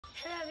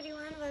Hello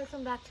everyone,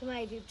 welcome back to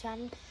my YouTube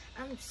channel.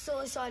 I'm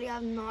so sorry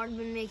I've not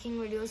been making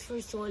videos for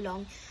so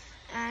long,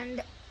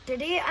 and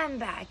today I'm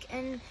back,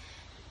 and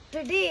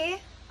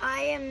today I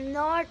am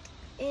not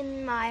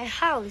in my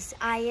house.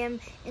 I am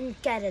in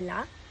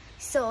Kerala.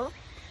 So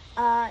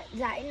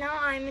right now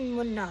I'm in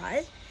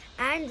Munnar,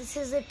 and this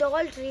is a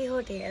tall tree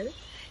hotel.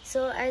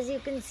 So as you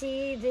can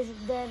see,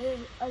 there is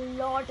a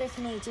lot of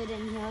nature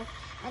in here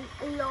and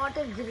a lot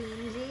of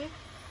greenery.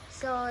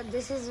 So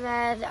this is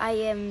where I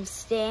am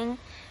staying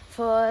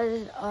for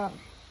a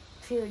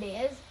few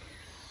days.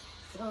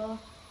 So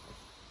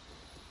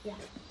yeah.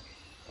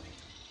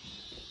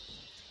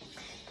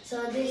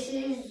 So this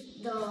is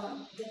the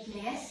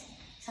place.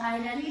 So I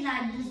really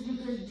like this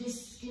because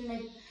this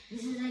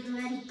is like a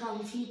very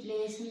comfy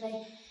place, and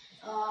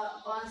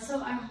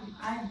also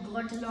I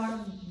got a lot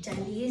of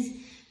jellies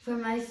for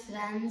my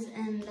friends,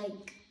 and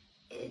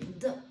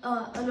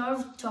a lot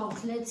of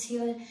chocolates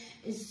here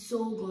is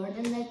so good,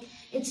 and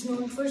it's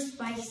known for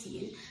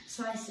spices.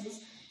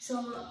 So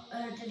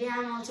today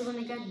I'm also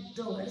gonna get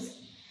those,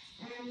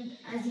 and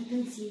as you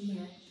can see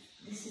here,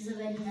 this is a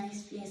very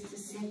nice place to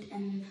sit,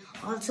 and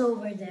also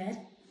over there.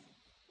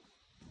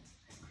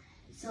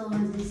 So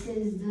this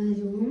is the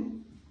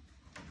room.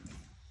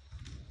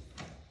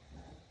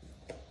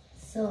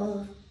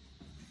 So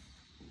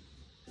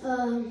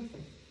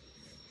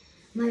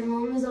my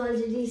mom is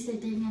already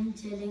sitting and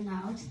chilling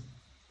out,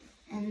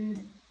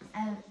 and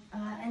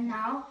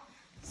now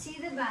see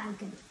the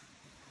balcony.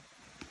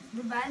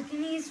 The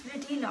balcony is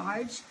pretty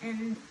large,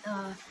 and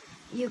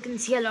you can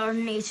see a lot of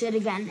nature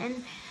again,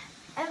 and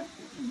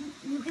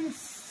you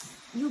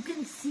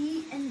can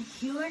see and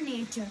hear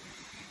nature.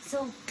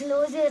 So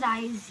close your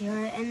eyes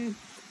here and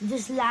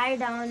just lie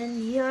down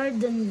and hear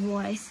the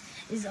voice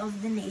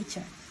of the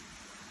nature.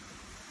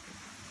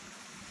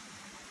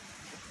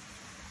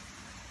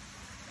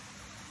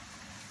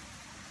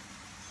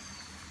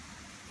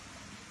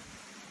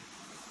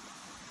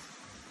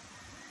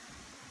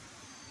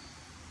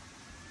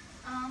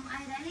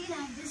 I really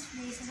like this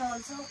place. Is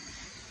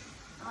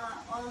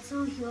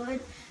also here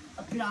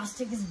a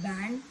plastic is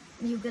banned.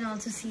 You can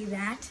also see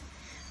that,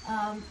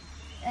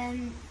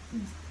 and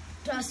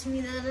trust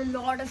me, there are a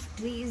lot of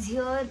trees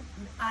here.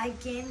 I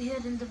came here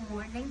in the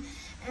morning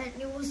and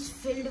it was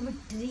filled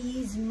with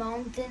trees,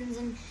 mountains,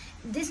 and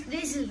this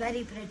place is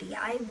very pretty.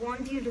 I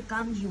want you to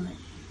come here.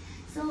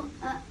 So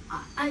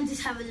I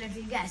just have a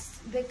little guess,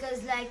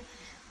 because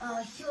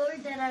here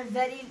there are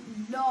very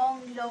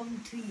long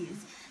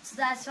trees. So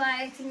that's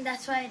why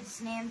it's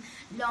named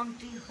Long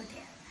Tree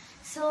Hotel.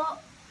 So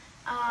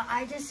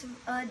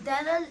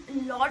there are a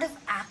lot of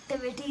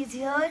activities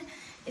here.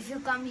 If you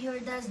come here,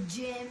 there's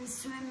gym,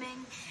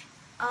 swimming,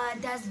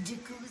 there's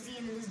jacuzzi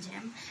in this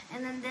gym,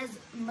 and then there's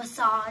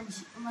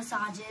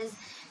massages,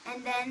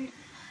 and then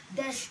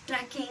there's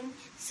trekking.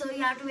 So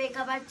you have to wake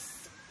up at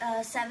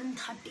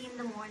 7:30 in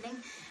the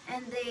morning,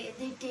 and they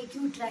take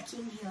you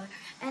trekking here.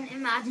 And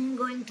imagine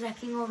going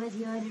trekking over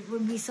here, it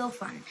would be so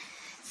fun.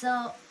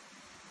 So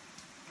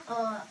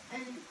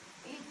and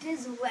it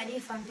is very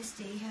fun to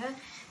stay here,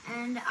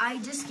 and I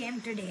just came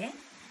today,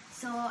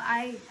 so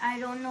I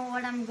don't know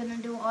what I'm gonna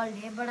do all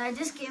day, but I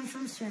just came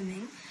from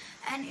swimming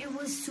and it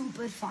was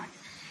super fun.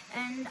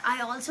 And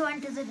I also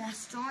went to the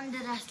restaurant.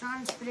 The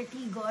restaurant's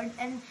pretty good,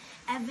 and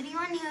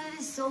everyone here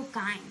is so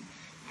kind,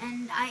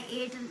 and I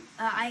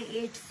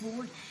ate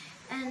food,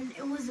 and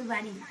it was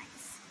very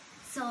nice.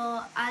 So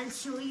I'll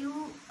show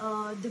you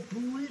the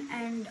pool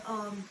and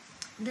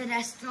the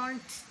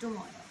restaurant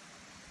tomorrow.